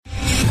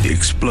The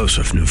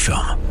explosive new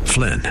film,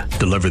 Flynn,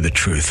 deliver the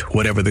truth,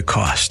 whatever the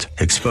cost,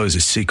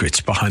 exposes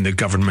secrets behind the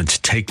government's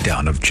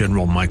takedown of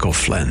General Michael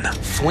Flynn.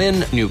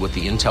 Flynn knew what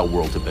the intel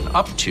world had been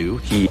up to.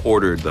 He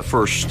ordered the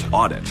first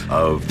audit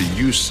of the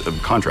use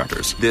of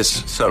contractors.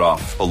 This set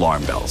off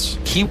alarm bells.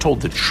 He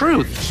told the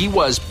truth. He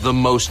was the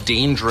most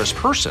dangerous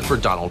person for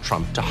Donald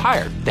Trump to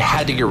hire. They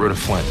had to get rid of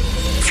Flynn.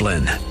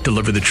 Flynn,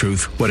 deliver the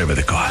truth, whatever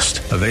the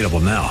cost. Available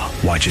now.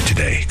 Watch it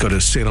today. Go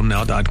to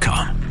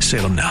salemnow.com.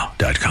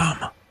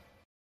 salemnow.com.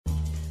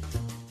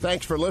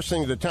 Thanks for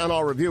listening to the Town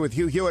Hall Review with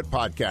Hugh Hewitt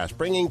podcast,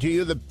 bringing to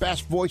you the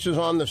best voices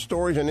on the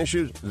stories and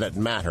issues that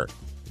matter.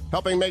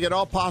 Helping make it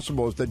all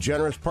possible is the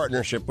generous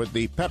partnership with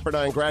the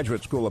Pepperdine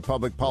Graduate School of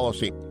Public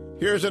Policy.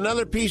 Here's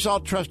another piece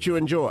I'll trust you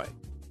enjoy.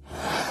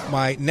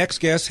 My next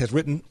guest has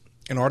written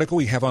an article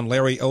we have on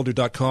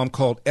LarryElder.com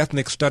called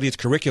Ethnic Studies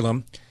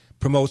Curriculum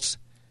Promotes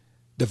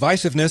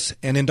Divisiveness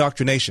and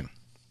Indoctrination.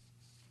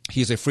 He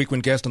is a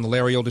frequent guest on the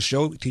Larry Elder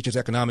Show. He teaches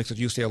economics at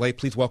UCLA.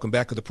 Please welcome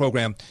back to the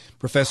program,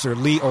 Professor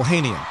Lee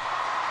Ohanian.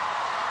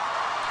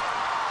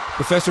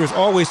 Professor, as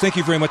always, thank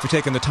you very much for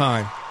taking the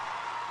time.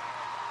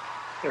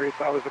 It's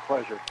always a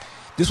pleasure.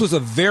 This was a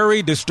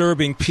very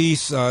disturbing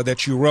piece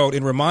that you wrote.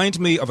 It reminds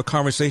me of a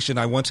conversation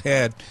I once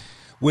had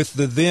with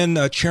the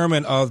then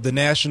chairman of the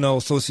National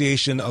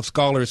Association of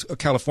Scholars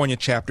California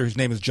chapter. His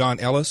name is John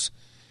Ellis.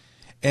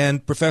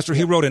 And, Professor,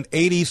 he wrote an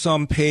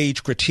 80-some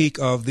page critique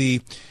of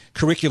the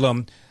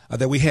curriculum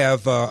that we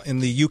have in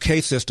the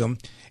UK system,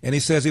 and he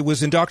says it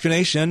was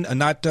indoctrination,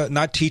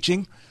 not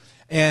teaching.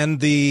 And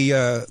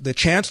the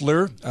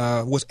chancellor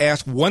was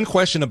asked one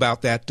question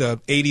about that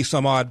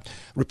 80-some-odd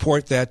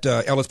report that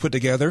Ellis put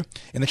together,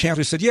 and the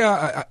chancellor said,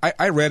 "Yeah,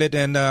 I read it,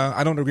 and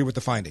I don't agree with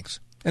the findings."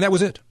 And that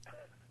was it.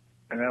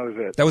 And that was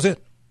it. That was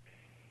it.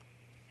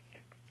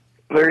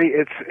 Larry,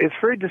 it's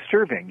very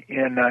disturbing.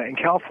 In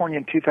California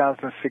in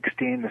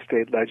 2016, the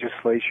state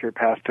legislature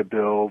passed a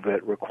bill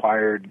that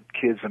required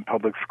kids in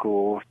public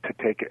schools to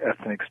take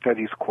ethnic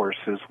studies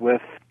courses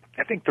with,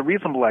 I think, the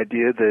reasonable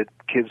idea that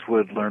kids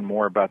would learn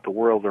more about the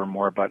world, learn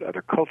more about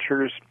other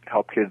cultures,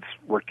 help kids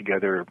work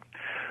together,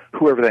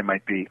 whoever they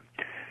might be.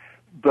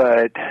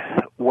 But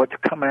what's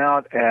come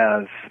out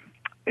as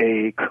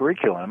a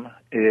curriculum,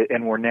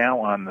 and we're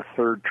now on the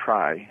third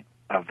try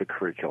of the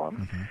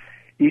curriculum,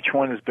 each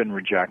one has been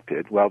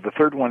rejected. Well, the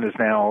third one is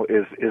now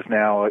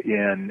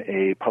in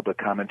a public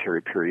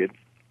commentary period.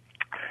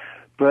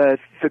 But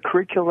the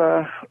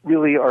curricula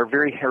really are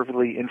very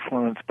heavily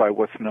influenced by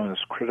what's known as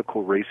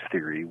critical race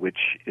theory, which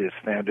is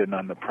founded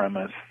on the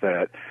premise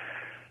that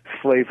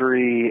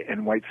slavery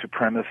and white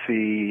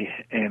supremacy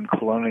and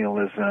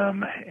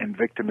colonialism and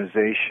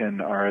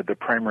victimization are the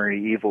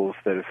primary evils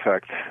that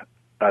affect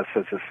us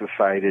as a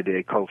society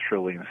today,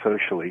 culturally and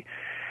socially.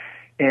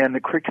 And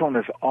the curriculum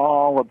is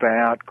all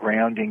about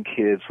grounding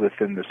kids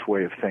within this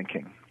way of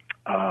thinking.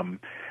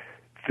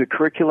 The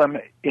curriculum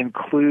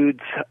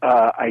includes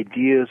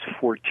ideas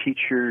for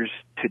teachers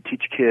to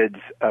teach kids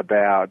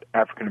about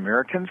African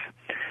Americans,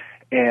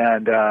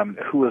 and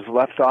who was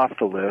left off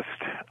the list.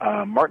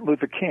 Martin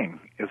Luther King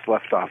is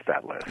left off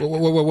that list.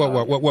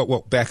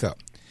 Whoa, back up.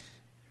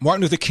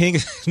 Martin Luther King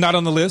is not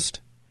on the list?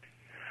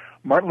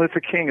 Martin Luther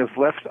King is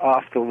left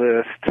off the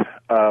list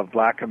of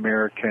Black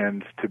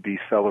Americans to be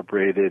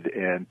celebrated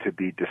and to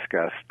be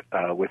discussed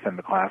within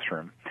the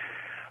classroom.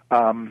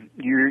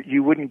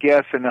 You wouldn't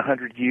guess in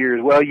 100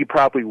 years. Well, you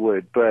probably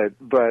would, but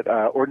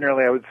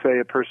ordinarily I would say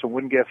a person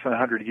wouldn't guess in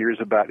 100 years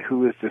about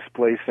who is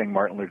displacing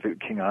Martin Luther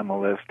King on the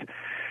list.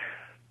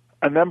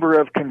 A number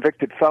of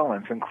convicted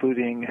felons,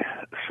 including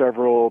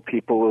several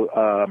people,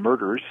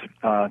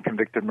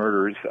 convicted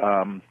murderers.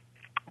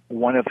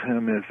 One of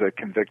whom is a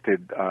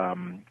convicted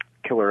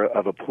killer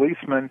of a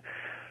policeman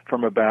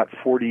from about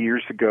 40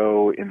 years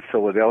ago in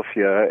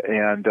Philadelphia,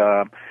 and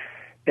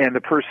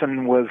the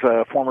person was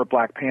a former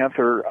Black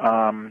Panther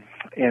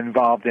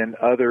involved in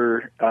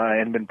other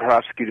and been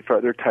prosecuted for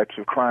other types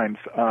of crimes.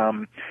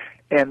 And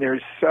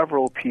there's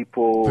several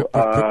people.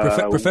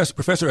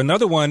 Professor,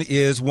 another one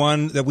is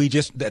one that we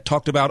just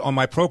talked about on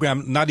my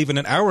program not even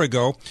an hour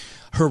ago.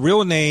 Her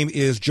real name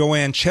is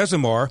Joanne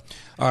Chesimard.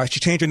 She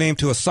changed her name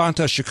to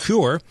Asanta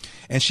Shakur,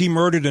 and she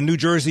murdered a New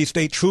Jersey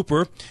state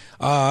trooper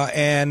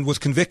and was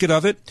convicted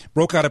of it,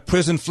 broke out of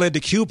prison, fled to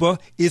Cuba,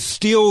 is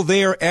still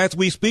there as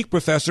we speak,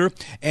 Professor.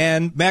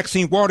 And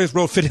Maxine Waters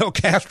wrote Fidel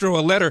Castro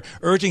a letter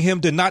urging him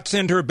to not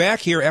send her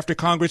back here after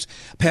Congress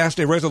passed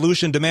a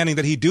resolution demanding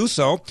that he do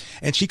so.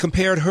 And she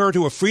compared her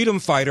to a freedom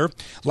fighter,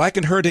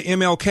 likened her to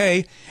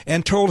MLK,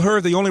 and told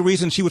her the only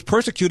reason she was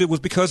persecuted was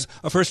because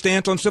of her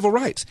stance on civil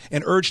rights,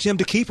 and urged him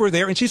to keep her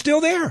there, and she's still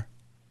there.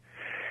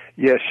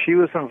 Yes, she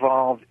was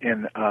involved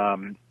in a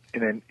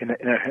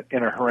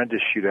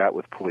horrendous shootout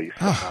with police.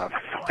 So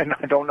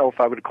I don't know if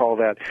I would call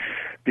that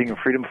being a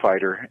freedom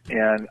fighter.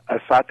 And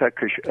Asata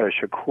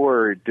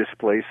Shakur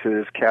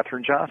displaces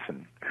Katherine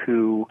Johnson,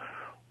 who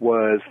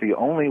was the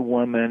only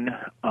woman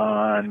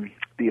on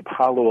the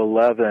Apollo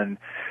 11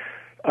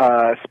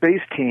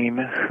 space team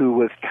who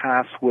was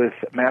tasked with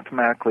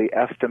mathematically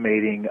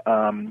estimating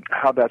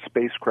how that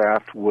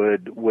spacecraft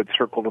would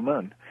circle the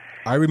moon.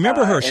 I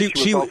remember her.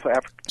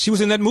 She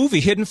was in that movie,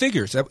 Hidden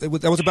Figures. That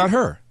was about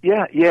her.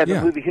 Yeah.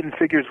 The movie Hidden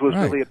Figures was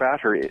really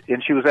about her,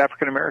 and she was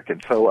African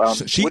American. So,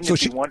 wouldn't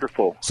it be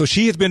wonderful? So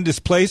she has been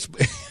displaced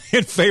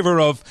in favor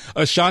of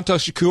Ashanta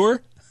Shakur?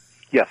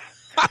 Yes.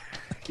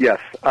 Yes,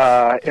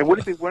 and would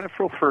it be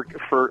wonderful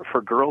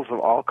for girls of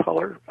all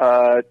color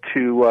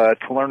to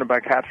learn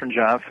about Katherine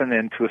Johnson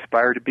and to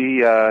aspire to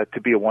be a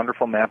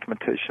wonderful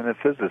mathematician and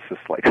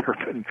physicist like her?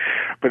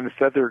 But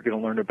instead, they're going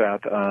to learn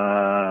about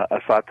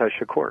Assata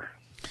Shakur.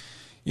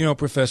 You know,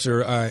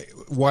 Professor,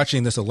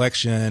 watching this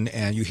election,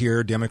 and you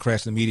hear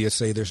Democrats in the media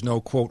say there's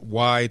no, quote,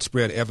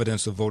 widespread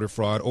evidence of voter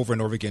fraud, over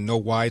and over again, no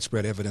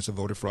widespread evidence of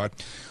voter fraud.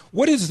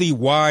 What is the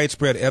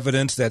widespread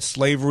evidence that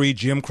slavery,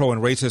 Jim Crow,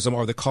 and racism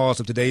are the cause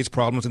of today's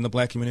problems in the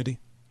black community?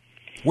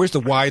 Where's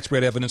the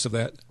widespread evidence of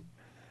that?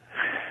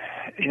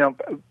 You know,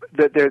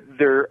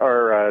 there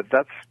are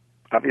that's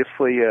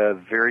obviously a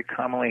very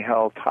commonly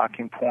held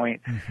talking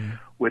point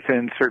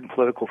within certain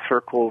political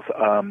circles.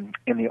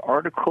 In the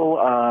article,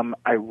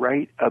 I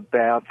write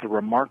about the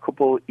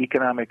remarkable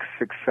economic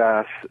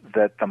success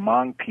that the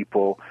Hmong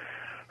people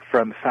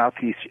from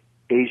Southeast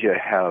Asia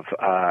have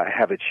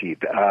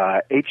achieved.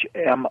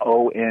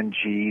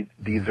 HMONG,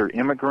 these are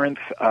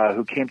immigrants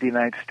who came to the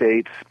United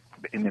States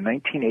in the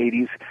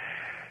 1980s.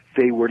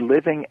 They were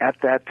living at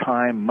that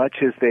time much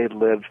as they had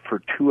lived for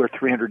 200 or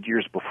 300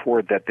 years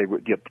before that.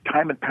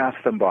 Time had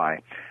passed them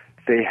by.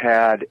 They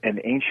had an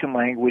ancient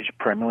language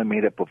primarily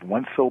made up of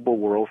one-syllable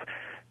words.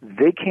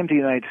 They came to the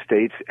United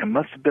States and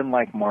must have been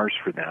like Mars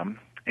for them.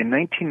 In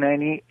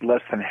 1990,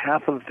 less than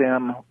half of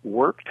them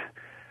worked.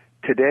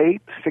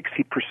 Today,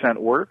 60%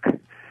 work.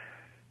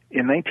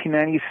 In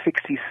 1990,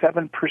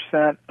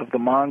 67% of the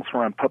Hmongs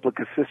were on public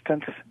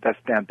assistance. That's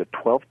down to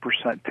 12%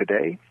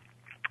 today.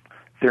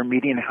 Their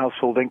median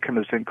household income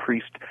has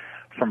increased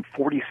from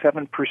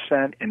 47%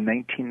 in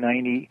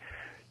 1990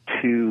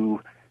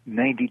 to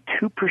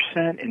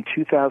 92% in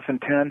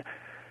 2010.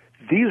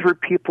 These were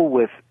people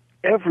with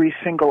every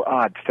single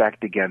odd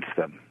stacked against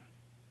them.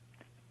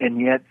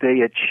 And yet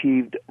they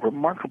achieved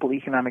remarkable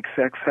economic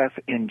success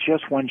in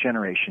just one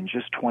generation,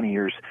 just 20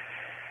 years,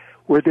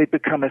 where they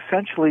become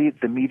essentially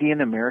the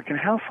median American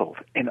household.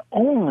 And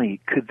only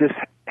could this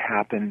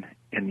happen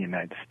in the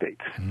United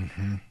States,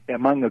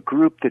 among a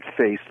group that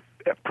faced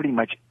pretty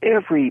much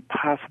every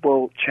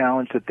possible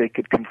challenge that they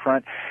could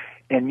confront.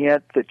 And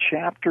yet the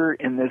chapter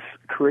in this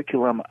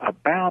curriculum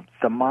about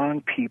the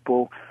Hmong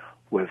people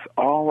was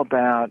all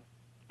about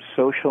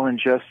social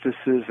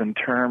injustices in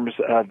terms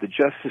of the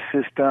justice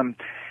system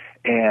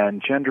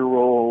and gender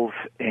roles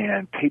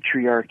and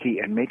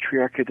patriarchy and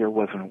matriarchy. There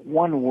wasn't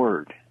one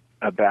word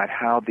about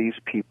how these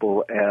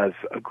people as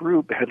a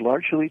group had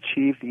largely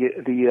achieved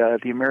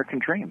the American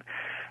dream.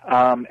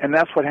 And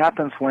that's what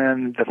happens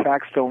when the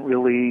facts don't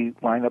really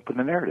line up with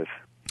the narrative.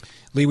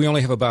 Lee, we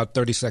only have about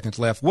 30 seconds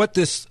left. What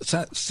this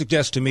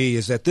suggests to me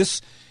is that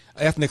this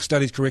ethnic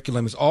studies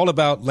curriculum is all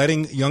about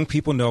letting young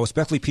people know,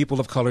 especially people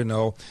of color,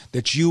 know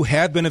that you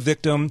have been a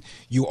victim,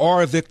 you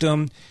are a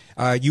victim,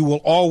 you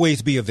will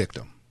always be a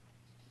victim.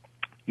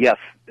 Yes,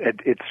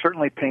 it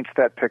certainly paints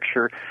that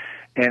picture,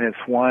 and it's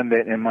one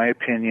that, in my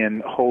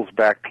opinion, holds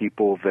back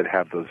people that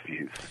have those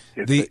views.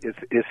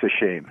 It's a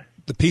shame.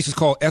 The piece is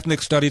called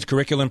Ethnic Studies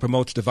Curriculum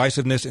Promotes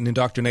Divisiveness and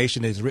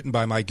Indoctrination. It is written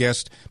by my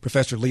guest,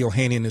 Professor Lee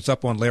Ohanian. It's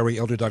up on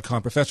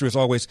LarryElder.com. Professor, as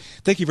always,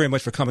 thank you very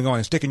much for coming on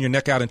and sticking your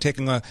neck out and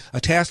taking a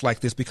task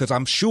like this, because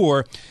I'm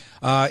sure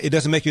it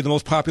doesn't make you the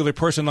most popular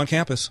person on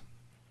campus.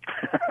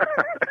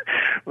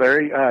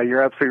 Larry,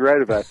 you're absolutely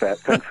right about that.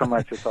 Thanks so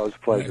much. It's always a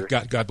pleasure.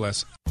 God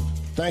bless.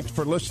 Thanks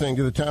for listening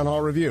to the Town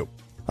Hall Review.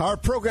 Our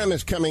program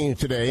is coming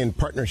today in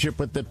partnership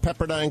with the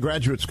Pepperdine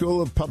Graduate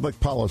School of Public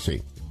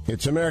Policy.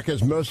 It's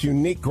America's most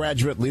unique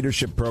graduate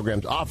leadership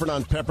programs offered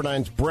on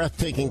Pepperdine's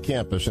breathtaking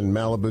campus in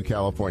Malibu,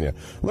 California.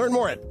 Learn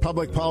more at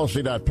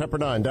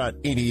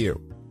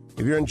publicpolicy.pepperdine.edu.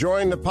 If you're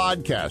enjoying the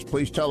podcast,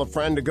 please tell a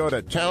friend to go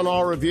to Town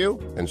Hall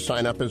Review and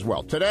sign up as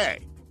well today.